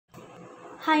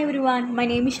Hi everyone, my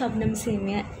name is Shabnam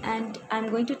Semia and I'm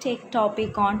going to take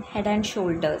topic on head and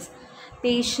shoulders.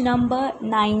 Page number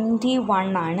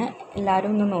 91 ആണ്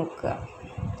എല്ലാവരും ഒന്ന് നോക്കുക.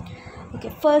 Okay,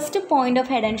 first point of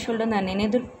head and shoulder എന്ന് പറഞ്ഞു കഴിഞ്ഞാൽ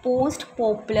ഇതൊരു post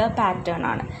popular pattern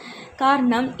ആണ്.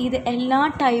 കാരണം ഇത് എല്ലാ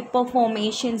ടൈപ്പ് ഓഫ്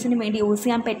ഫോർമേഷൻസിന് വേണ്ടി യൂസ്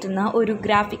ചെയ്യാൻ പറ്റുന്ന ഒരു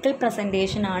ഗ്രാഫിക്കൽ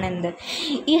പ്രസൻറ്റേഷൻ ആണ്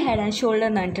ഈ ഹെഡ് ആൻഡ് ഷോൾഡർ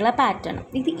എന്ന് പറഞ്ഞിട്ടുള്ള പാറ്റേൺ.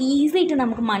 ഇത് ഈസി ആയിട്ട്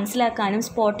നമുക്ക് മനസ്സിലാക്കാനും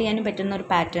സ്പോട്ട് ചെയ്യാനും പറ്റുന്ന ഒരു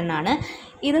പാറ്റേൺ ആണ്.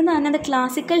 ഇതെന്ന് പറഞ്ഞാൽ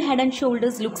classical head and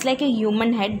shoulders looks like A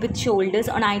human head with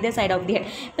shoulders on either side of the head.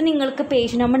 ഇപ്പം നിങ്ങൾക്ക്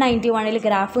പേജ് നമ്പർ 91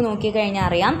 ഗ്രാഫ് നോക്കിക്കഴിഞ്ഞാൽ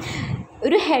അറിയാം,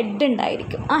 ഒരു ഹെഡ്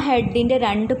ഉണ്ടായിരിക്കും. ആ ഹെഡിൻ്റെ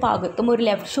രണ്ട് ഭാഗത്തും ഒരു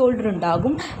ലെഫ്റ്റ് ഷോൾഡർ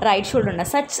ഉണ്ടാകും, റൈറ്റ് ഷോൾഡർ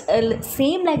ഉണ്ടാകും. Such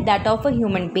same like that of A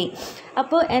human being.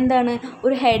 അപ്പോൾ എന്താണ്,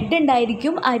 ഒരു ഹെഡ്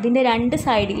ഉണ്ടായിരിക്കും, അതിൻ്റെ രണ്ട്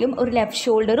സൈഡിലും ഒരു ലെഫ്റ്റ്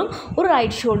ഷോൾഡറും ഒരു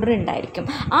റൈറ്റ് ഷോൾഡറും ഉണ്ടായിരിക്കും.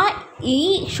 ഈ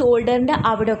ഷോൾഡറിൻ്റെ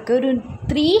അവിടെയൊക്കെ ഒരു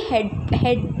 3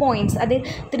 ഹെഡ് പോയിൻറ്റ്സ്, അതായത്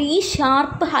 3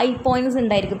 ഷാർപ്പ് ഹൈ പോയിൻറ്റ്സ്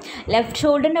ഉണ്ടായിരിക്കും. ലെഫ്റ്റ്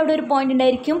ഷോൾഡറിൻ്റെ അവിടെ ഒരു പോയിൻ്റ്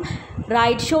ഉണ്ടായിരിക്കും,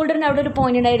 റൈറ്റ് ഷോൾഡറിൻ്റെ അവിടെ ഒരു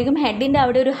പോയിൻ്റ് ഉണ്ടായിരിക്കും, ഹെഡിൻ്റെ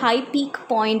അവിടെ ഒരു ഹൈ പീക്ക്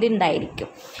പോയിൻ്റ് ഉണ്ടായിരിക്കും.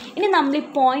 ഇനി നമ്മൾ ഈ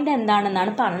പോയിൻ്റ്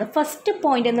എന്താണെന്നാണ് പറഞ്ഞത്. ഫസ്റ്റ്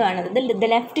പോയിൻ്റ് എന്ന് പറയുന്നത്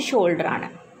the left ഷോൾഡറാണ്.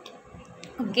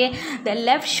 Okay, the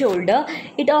left shoulder,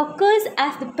 it occurs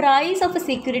as the price of a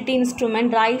security instrument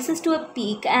rises to a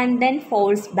peak and then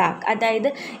falls back. അതായത്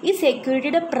ഈ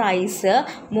സെക്യൂരിറ്റിയുടെ പ്രൈസ്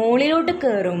മുകളിലോട്ട്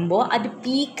കയറുമ്പോൾ അത്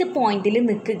പീക്ക് പോയിന്റിൽ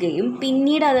നിൽക്കുകയും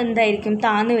പിന്നീട് അതെന്തായിരിക്കും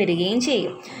താഴ്ന്നു വരികയും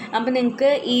ചെയ്യും. അപ്പോൾ നിങ്ങൾക്ക്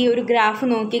ഈ ഒരു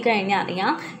ഗ്രാഫ് നോക്കിക്കഴിഞ്ഞാൽ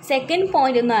അറിയാം. സെക്കൻഡ്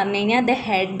പോയിന്റ് എന്ന് പറഞ്ഞു കഴിഞ്ഞാൽ ദ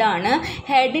ഹെഡാണ്.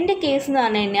 ഹെഡിൻ്റെ കേസ് എന്ന്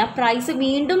പറഞ്ഞു കഴിഞ്ഞാൽ പ്രൈസ്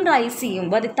വീണ്ടും റൈസ്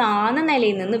ചെയ്യുമ്പോൾ, അത് താഴ്ന്ന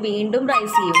നിലയിൽ നിന്ന് വീണ്ടും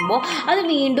റൈസ് ചെയ്യുമ്പോൾ അത്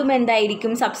വീണ്ടും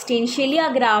എന്തായിരിക്കും, സബ്സ്റ്റൻഷ്യലി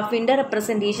ഗ്രാഫിൻ്റെ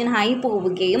റെപ്രസെൻറ്റേഷൻ ഹൈ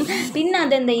പോവുകയും പിന്നെ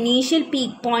അതെന്താ ഇനീഷ്യൽ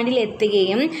പീക്ക് പോയിന്റിൽ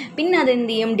എത്തുകയും പിന്നെ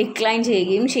അതെന്ത് ചെയ്യും, ഡിക്ലൈൻ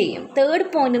ചെയ്യുകയും ചെയ്യും. തേർഡ്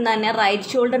പോയിന്റ് എന്ന് പറഞ്ഞാൽ റൈറ്റ്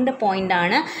ഷോൾഡറിൻ്റെ പോയിന്റ്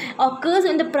ആണ്. Occurs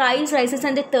in the price rises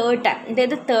and third time.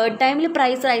 അതായത് തേർഡ് ടൈമിൽ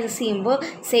പ്രൈസ് റൈസസ് ചെയ്യുമ്പോൾ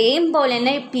സെയിം പോലെ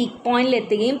തന്നെ പീക്ക് പോയിന്റിൽ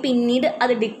എത്തുകയും പിന്നീട്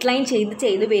അത് ഡിക്ലൈൻ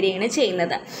ചെയ്ത് വരികയാണ്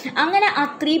ചെയ്യുന്നത്. അങ്ങനെ ആ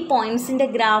 3 പോയിൻറ്റ്സിൻ്റെ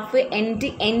ഗ്രാഫ്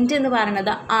എൻഡ് എന്ന്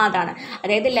പറയുന്നത് അതാണ്.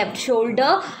 അതായത് left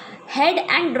shoulder, head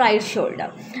and right shoulder.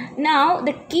 Now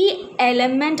the key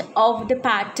element of the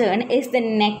pattern is the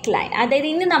neckline. അതായത്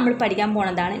ഇന്ന് നമ്മൾ പഠിക്കാൻ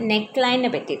പോകുന്നതാണ് നെക്ക്ലൈനെ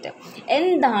പറ്റിയിട്ട്.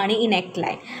 എന്താണ് ഈ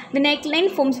നെക്ക്ലൈൻ? The neckline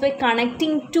forms by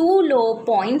connecting 2 low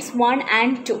points 1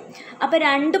 and 2. അപ്പോൾ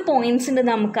 2 പോയിൻറ്റ്സ് ഉണ്ട്,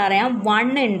 നമുക്കറിയാം.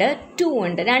 1 ഉണ്ട്, 2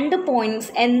 ഉണ്ട്. 2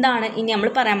 പോയിൻറ്റ്സ് എന്താണ് ഇനി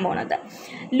നമ്മൾ പറയാൻ പോകുന്നത്.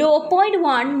 Low point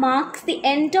 1 marks the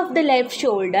end of the left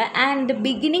shoulder and the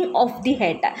beginning of the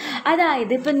head.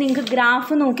 അതായത് ഇപ്പം നിങ്ങൾക്ക്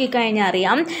ഗ്രാഫ് നോക്കിക്കഴിഞ്ഞാൽ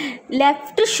അറിയാം,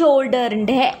 ലെഫ്റ്റ്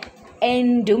ഷോൾഡറിൻ്റെ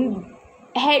എൻഡും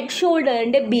ഹെഡ്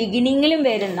ഷോൾഡറിൻ്റെ ബിഗിനിങ്ങിലും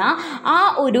വരുന്ന ആ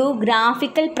ഒരു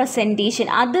ഗ്രാഫിക്കൽ പ്രസൻറ്റേഷൻ,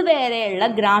 അതുവരെയുള്ള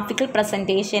ഗ്രാഫിക്കൽ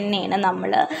പ്രസൻറ്റേഷനെയാണ്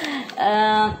നമ്മൾ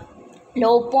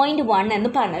ലോ പോയിൻറ്റ് 1 എന്ന്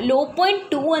പറഞ്ഞത്. ലോ പോയിൻറ്റ്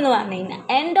 2 എന്ന് പറഞ്ഞു കഴിഞ്ഞാൽ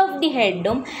end of the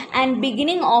ഹെഡും and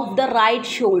beginning of the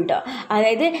right shoulder.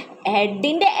 അതായത്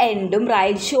ഹെഡിൻ്റെ എൻഡും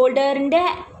റൈറ്റ് ഷോൾഡറിൻ്റെ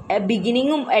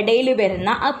ബിഗിനിങ്ങും ഇടയിൽ വരുന്ന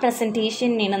ആ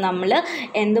പ്രസൻറ്റേഷനെയാണ് നമ്മൾ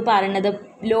എന്ത് പറയുന്നത്,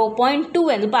 ലോ പോയിൻറ്റ് 2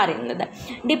 എന്ന് പറയുന്നത്.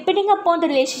 Depending upon the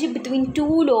relationship between 2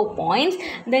 law points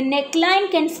the neck line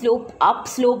can slope up,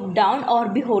 slope down or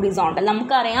B horizontal.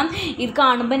 നമുക്കറിയാം, ഇത്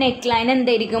കാണുമ്പോൾ നെക്ക് ലൈൻ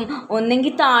എന്തായിരിക്കും,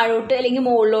 ഒന്നെങ്കിൽ താഴോട്ട് അല്ലെങ്കിൽ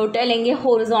മുകളിലോട്ട് അല്ലെങ്കിൽ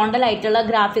ഹൊറിസോണ്ടൽ ആയിട്ടുള്ള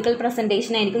ഗ്രാഫിക്കൽ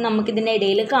പ്രസൻറ്റേഷൻ ആയിരിക്കും നമുക്കിതിൻ്റെ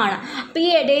ഇടയിൽ കാണാം. അപ്പോൾ ഈ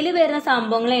ഇടയിൽ വരുന്ന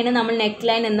സംഭവങ്ങളെയാണ് നമ്മൾ നെക്ക്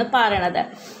ലൈൻ എന്ന് പറയണത്.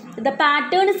 The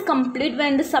pattern is complete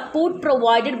when the support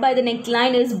provided by the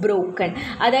neckline is broken.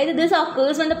 അതായത് this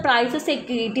occurs when the price of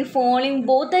security falling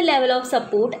both the level of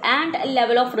support and a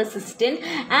level of resistance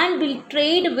and will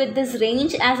trade with this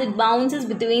range as it bounces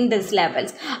between these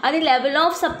levels. അത് level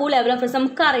of support, level of resistance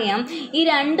നമുക്കറിയാം. ഈ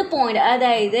 2 point,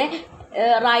 അതായത്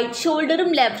right ഷോൾഡറും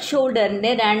left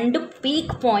ഷോൾഡറിൻ്റെ 2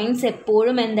 peak points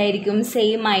എപ്പോഴും എന്തായിരിക്കും,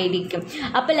 same ആയിരിക്കും.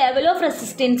 അപ്പോൾ level of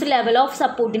resistance, level of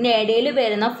സപ്പോർട്ടിൻ്റെ ഇടയിൽ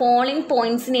വരുന്ന ഫോളിങ്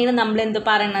പോയിൻറ്റ്സിനെയാണ് നമ്മൾ എന്ത്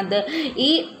പറയണത്,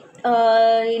 ഈ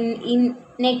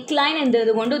നെക്ക് ലൈൻ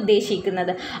എന്നതുകൊണ്ട് ഉദ്ദേശിക്കുന്നത്.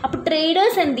 അപ്പോൾ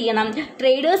ട്രേഡേഴ്സ് എന്ത് ചെയ്യണം,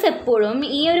 ട്രേഡേഴ്സ് എപ്പോഴും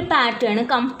ഈ ഒരു പാറ്റേൺ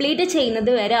കംപ്ലീറ്റ് ചെയ്യുന്നത്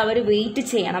വരെ അവർ വെയിറ്റ്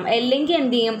ചെയ്യണം. അല്ലെങ്കിൽ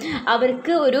എന്ത് ചെയ്യും,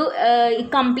 അവർക്ക് ഒരു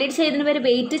കംപ്ലീറ്റ് ചെയ്യുന്നതിന് വരെ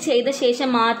വെയിറ്റ് ചെയ്ത ശേഷം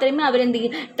മാത്രമേ അവരെന്ത്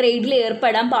ചെയ്യും, ട്രേഡിൽ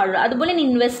ഏർപ്പെടാൻ പാടുള്ളൂ. അതുപോലെ തന്നെ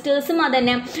ഇൻവെസ്റ്റേഴ്സും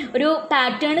അതന്നെ ഒരു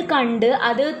പാറ്റേൺ കണ്ട്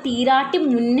അത് തീരാട്ടി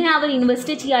മുന്നേ അവർ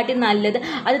ഇൻവെസ്റ്റ് ചെയ്യാട്ടി നല്ലത്.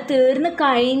 അത് തീർന്ന്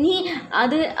കഴിഞ്ഞ്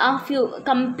അത്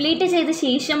കംപ്ലീറ്റ് ചെയ്ത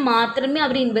ശേഷം മാത്രമേ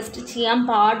അവർ ഇൻവെസ്റ്റ് ചെയ്യാൻ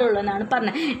പാടുള്ളൂ എന്നാണ്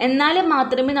പറഞ്ഞത്. എന്നാലും മാത്രമേ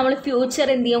നമ്മൾ ഫ്യൂച്ചർ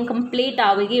എന്ത് ചെയ്യും, കംപ്ലീറ്റ്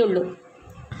ആവുകയുള്ളൂ.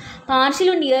 Partial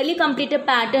or nearly completed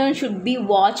pattern should be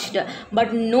watched, but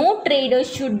no traders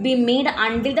should be made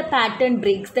until the pattern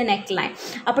breaks the neckline.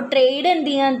 അപ്പോൾ ട്രേഡ് എന്ത്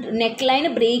ചെയ്യാൻ, നെക്ക് ലൈൻ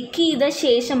ബ്രേക്ക് ചെയ്ത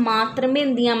ശേഷം മാത്രമേ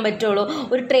എന്ത് ചെയ്യാൻ പറ്റുള്ളൂ,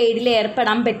 ഒരു ട്രേഡിൽ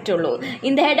ഏർപ്പെടാൻ പറ്റുള്ളൂ.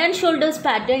 In the head and shoulders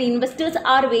pattern, investors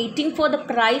are waiting for the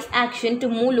price action to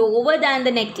move lower than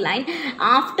the neck line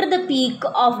after the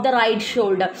peak of the right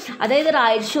shoulder. അതായത്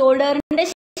റൈറ്റ് ഷോൾഡറിൻ്റെ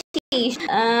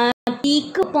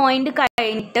പീക്ക് പോയിന്റ്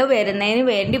കഴിഞ്ഞിട്ട് വരുന്നതിന്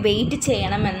വേണ്ടി വെയിറ്റ്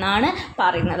ചെയ്യണമെന്നാണ്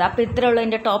പറയുന്നത്. അപ്പോൾ ഇത്രയുള്ള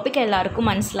എൻ്റെ ടോപ്പിക് എല്ലാവർക്കും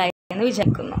മനസ്സിലായി എന്ന്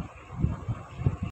വിചാരിക്കുന്നു.